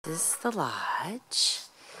This is the lodge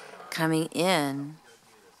coming in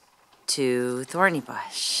to Thorny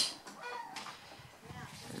Bush.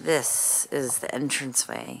 This is the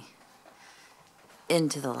entranceway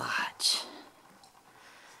into the lodge.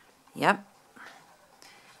 Yep,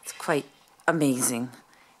 it's quite amazing.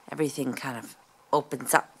 Everything kind of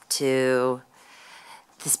opens up to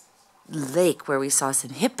this lake where we saw some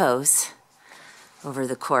hippos over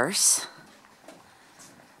the course.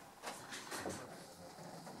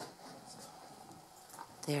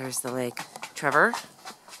 There's the lake. Trevor,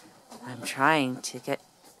 I'm trying to get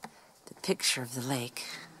the picture of the lake.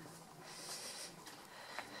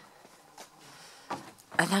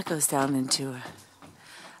 And that goes down into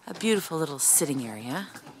a beautiful little sitting area,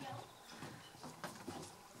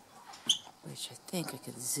 which I think I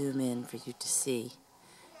could zoom in for you to see.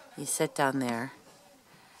 You sit down there.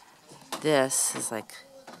 This is like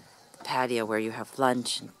the patio where you have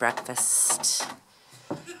lunch and breakfast.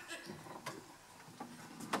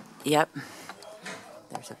 Yep,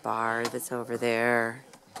 there's a bar that's over there.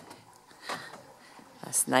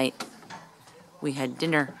 Last night we had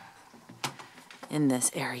dinner in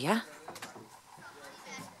this area.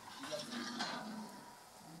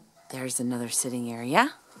 There's another sitting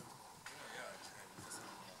area.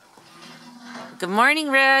 Good morning,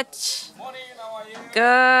 Rich. Morning, how are you?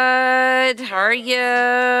 Good, how are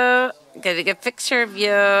you? Get a good picture of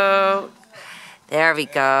you. There we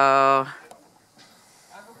go.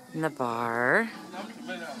 In the bar.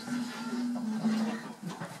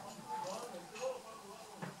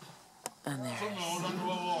 And there.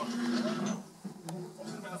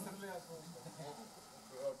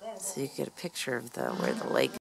 So you get a picture of where the lake